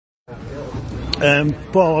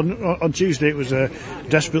Paul, on Tuesday it was a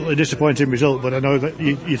desperately disappointing result, but I know that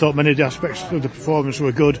you thought many of the aspects of the performance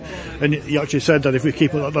were good, and you actually said that if we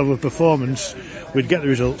keep at that level of performance, we'd get the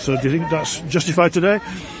result. So do you think that's justified today?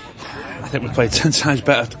 I think we played 10 times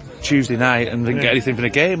better Tuesday night and didn't get anything for the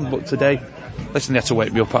game, but today, listen, they had to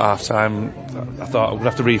wake me up at half time. I thought I would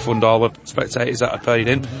have to refund all the spectators that I paid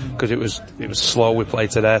in, because it was slow. We played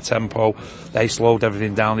to their tempo. They slowed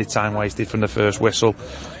everything down. The time wasted from the first whistle.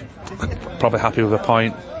 Probably happy with a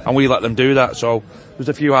point, and we let them do that. So there's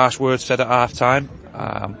a few harsh words said at half time.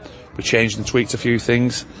 We changed and tweaked a few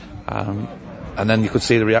things, and then you could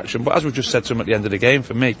see the reaction. But as we just said to them at the end of the game,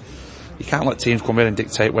 for me, you can't let teams come in and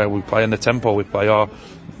dictate where we play and the tempo we play, or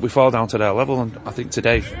we fall down to their level. And I think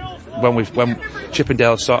today, when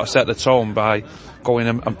Chippendale sort of set the tone by going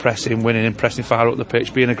and pressing, winning and pressing far up the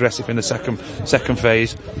pitch, being aggressive in the second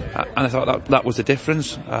phase, and I thought that was the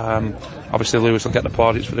difference. Obviously Lewis will get the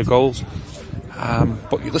plaudits for the goals,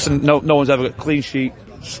 but listen, no one's ever got a clean sheet,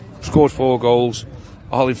 scored 4 goals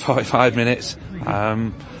all in 45 minutes,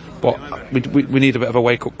 but we need a bit of a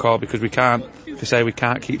wake up call, because we can't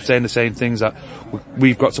keep saying the same things. That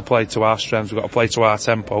we've got to play to our strengths, we've got to play to our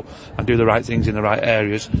tempo and do the right things in the right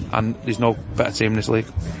areas, and there's no better team in this league.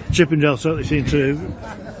 Chippendale certainly seemed to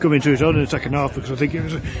come into his own in the second half, because I think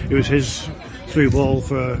it was his through ball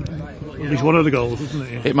for at least one of the goals, wasn't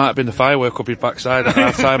it? It might have been the firework up his backside at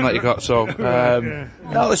half time that he got. So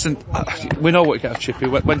no, listen, we know what you get of Chippy.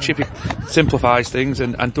 When Chippy simplifies things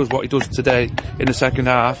and does what he does today in the second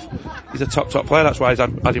half, he's a top player. That's why I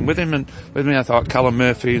had him with him, and with me I thought Callum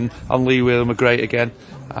Murphy and Lee Whelan were great again.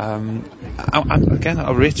 And again,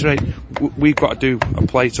 I'll reiterate, we've got to do and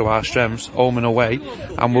play to our strengths, home and away,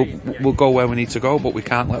 and we'll go where we need to go, but we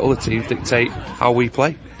can't let other teams dictate how we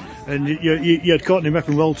play. And you had Courtney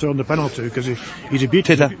Meppenwalter on the penalty, because he's a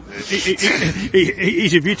beautiful,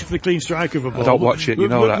 he's a beautifully clean striker of a ball. I don't watch it, you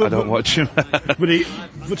know that. I don't watch him.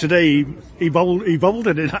 but today he bobbled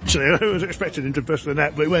it in. Actually, I was expecting him to burst the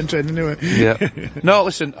net, but it went in anyway. Yeah. No,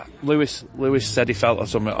 listen, Lewis said he felt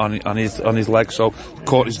something on his leg, so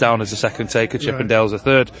Courtney's down as the second taker, Chippendale's the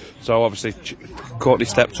third. So obviously Courtney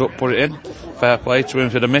stepped up, put it in. Fair play to him.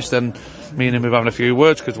 If he'd have missed, then me and him have having a few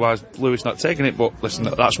words, because why is Lewis not taking it? But listen,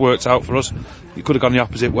 that's worked out for us. He could have gone the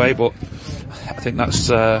opposite way, but I think that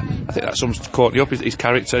sums Courtney up. His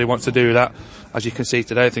character, he wants to do that. As you can see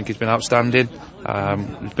today, I think he's been outstanding.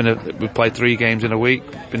 We've played 3 games in a week.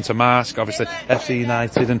 Been to Marsk, obviously FC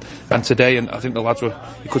United, and today. And I think the lads you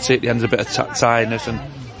could see at the end a bit of tiredness.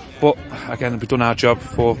 But again, we've done our job.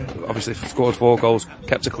 Obviously scored 4 goals,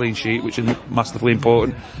 kept a clean sheet, which is massively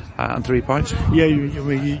important, and 3 points. Yeah,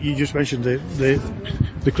 you just mentioned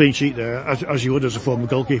the clean sheet there, as you would as a former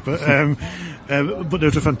goalkeeper. But there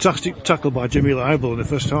was a fantastic tackle by Jamila Eibel in the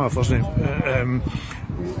first half, wasn't it?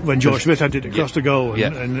 When George Smith had it across the goal,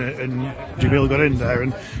 and Jamil got in there,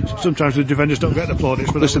 and sometimes the defenders don't get the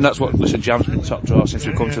plaudits. But listen, Jam's been top draw since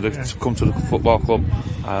we come to the football club.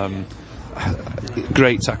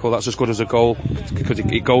 Great tackle, that's as good as a goal, because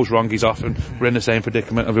it goes wrong, he's off, and we're in the same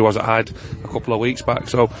predicament as we was at Hyde a couple of weeks back.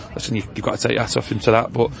 So listen, you've got to take your hat off into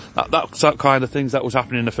that, but that's that kind of things that was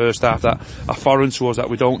happening in the first half that are foreign to us, that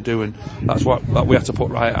we don't do, and that's what we have to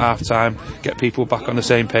put right at half time, get people back on the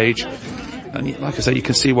same page. And like I say, you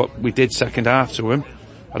can see what we did second half to him.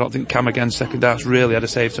 I don't think Cam again's second half's really had a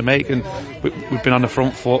save to make, and we've been on the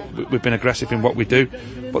front foot, we've been aggressive in what we do,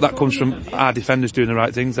 but that comes from our defenders doing the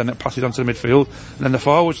right things, then it passes on to the midfield, and then the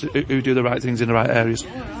forwards who do the right things in the right areas.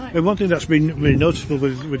 And one thing that's been really noticeable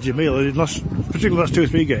with Jamil, particularly the last 2 or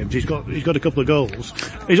 3 games, he's got a couple of goals.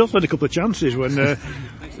 He's also had a couple of chances when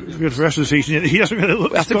for the rest of the season he hasn't really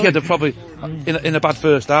looked. I think he had probably in a bad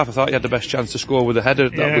first half. I thought he had the best chance to score with a header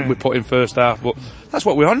that we put in first half, but that's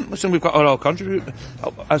what we want. Listen, we've got to all contribute.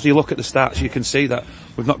 As you look at the stats, you can see that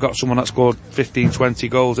we've not got someone that scored 15, 20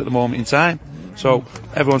 goals at the moment in time. So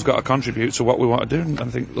everyone's got to contribute to what we want to do. And I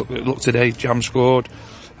think look today, Jam scored,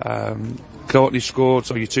 Courtney scored,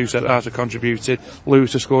 so your 2 centre-halves have contributed.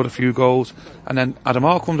 Lewis has scored a few goals, and then Adam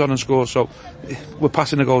Hall comes on and scores. So we're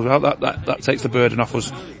passing the goals out. That takes the burden off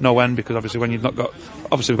us no end, because obviously when you've not got,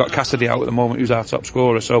 obviously we've got Cassidy out at the moment, who's our top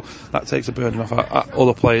scorer. So that takes the burden off our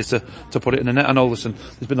other players to put it in the net. I know, listen,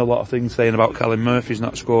 there's been a lot of things saying about Callum Murphy's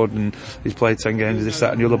not scored and he's played 10 games, this,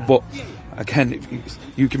 that, and the other. But again,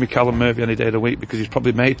 you give me Callum Murphy any day of the week, because he's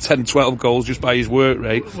probably made 10, 12 goals just by his work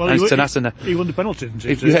rate. Well, and he won the penalty,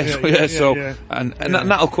 didn't he? And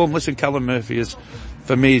that'll come. Listen, Callum Murphy is,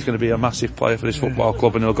 for me, he's going to be a massive player for this football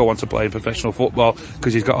club, and he'll go on to play in professional football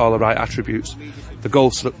because he's got all the right attributes. The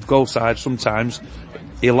goal side, sometimes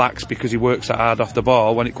he lacks because he works hard off the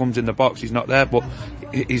ball. When it comes in the box, he's not there, but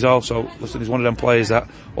he's also, listen, he's one of them players that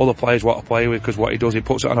other players want to play with, because what he does, he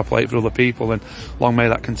puts it on a plate for other people, and long may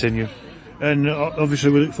that continue. And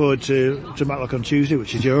obviously we look forward to Matlock on Tuesday,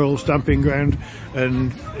 which is your old stamping ground,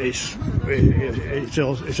 and it's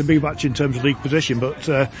a big match in terms of league position. But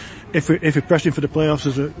if we're pressing for the playoffs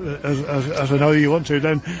as I know you want to,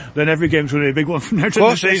 then every game's going to be a big one from now to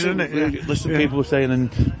the season, isn't it? Yeah. Listen, people are saying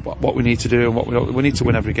and what we need to do and what we need to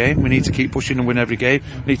win every game. We need to keep pushing and win every game.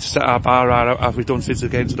 We need to set our bar out as we've done since the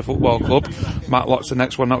game to the football club. Matlock's the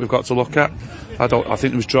next one that we've got to look at. I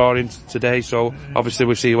think there was drawing today, so obviously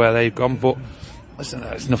we'll see where they've gone, but listen,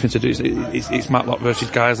 it's nothing to do. It's Matlock versus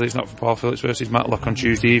Guiseley. It's not for Paul Phillips versus Matlock on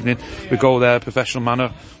Tuesday evening. We go there, professional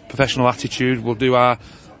manner, professional attitude. We'll do our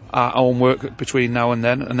own work between now and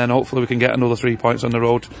then hopefully we can get another 3 points on the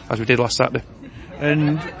road as we did last Saturday.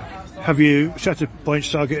 And have you set a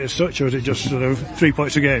points target as such, or is it just sort of 3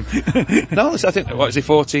 points a game? No, I think,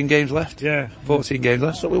 14 games left? Yeah. 14 games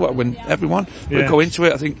left, so we want to win every one. We'll go into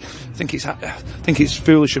it. I think it's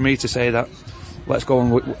foolish for me to say that let's go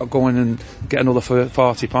in and get another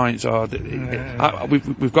 40 points.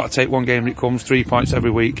 We've got to take one game when it comes, 3 points every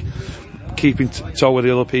week, keeping toe with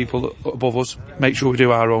the other people above us, make sure we do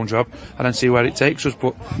our own job, and then see where it takes us.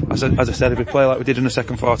 But as I said, if we play like we did in the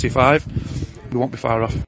second 45, we won't be far off.